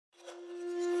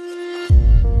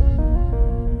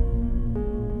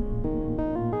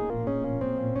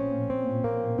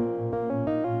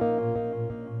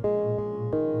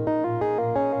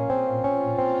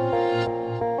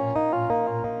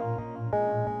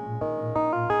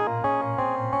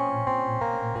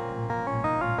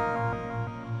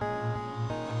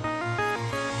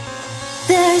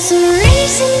There's a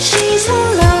reason she's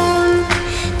alone.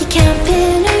 You can't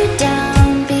pin her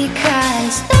down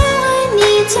because no one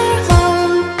needs her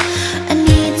home and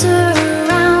needs her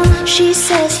around. She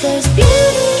says there's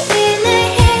beauty in the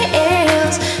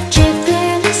hills, drip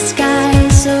in the sky.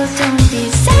 So don't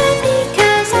be sad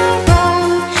because I'm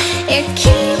wrong. It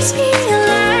keeps me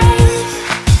alive.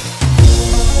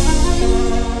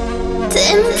 To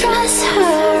impress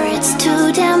her, it's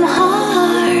too damn hard.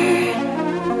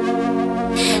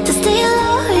 To stay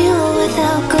loyal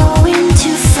without going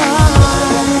too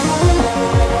far.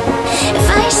 If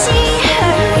I see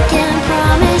her again,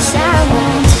 promise I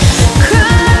won't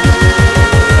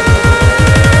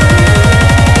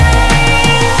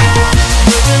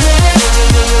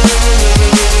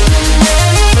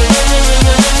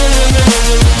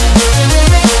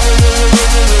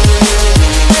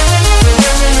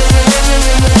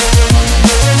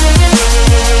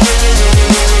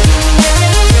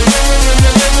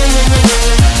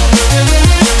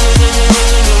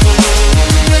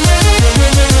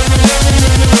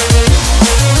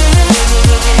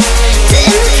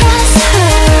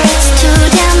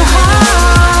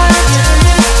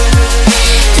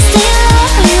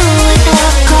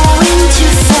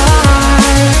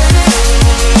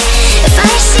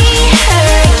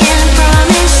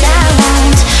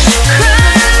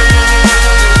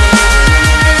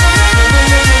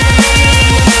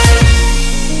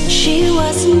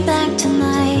back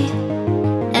tonight.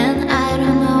 And I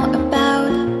don't know about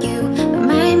you, but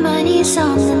my money's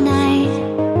on the night.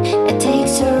 It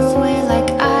takes her away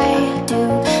like I do.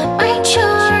 My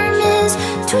charm is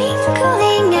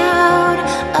twinkling out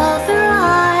of her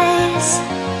eyes,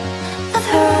 of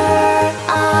her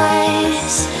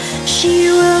eyes. She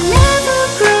will never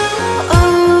grow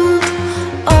old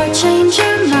or change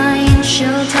her mind.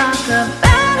 She'll talk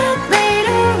about it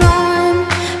later on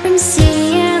from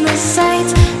seeing the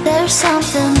sights. There's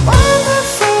something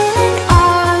wonderful and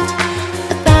odd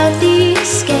about the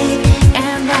escape,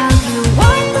 and while you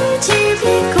want them to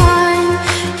be gone,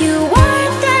 you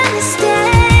want them to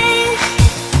stay.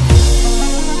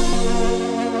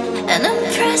 And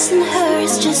impressing her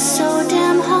is just so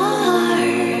damn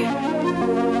hard.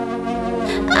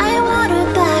 I want her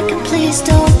back, and please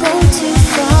don't go too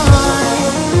far.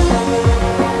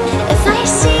 If I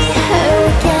see her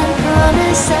again,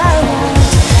 promise I won't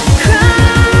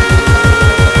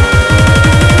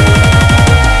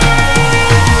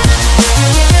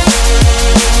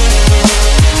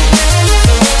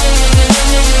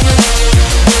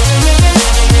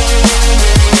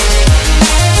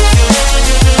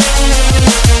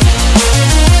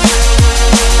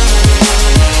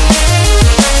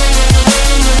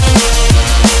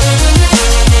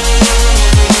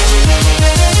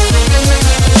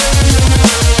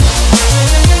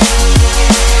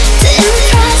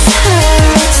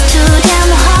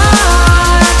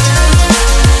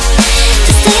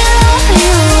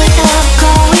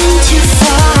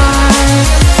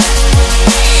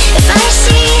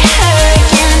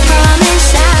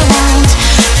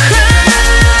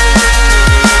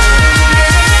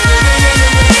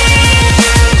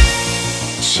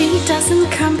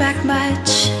come back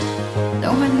much.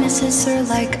 No one misses her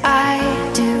like I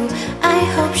do. I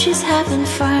hope she's having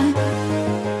fun,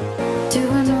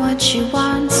 doing what she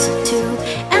wants to,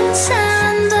 and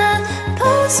send a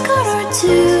postcard or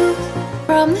two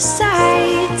from the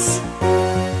sights.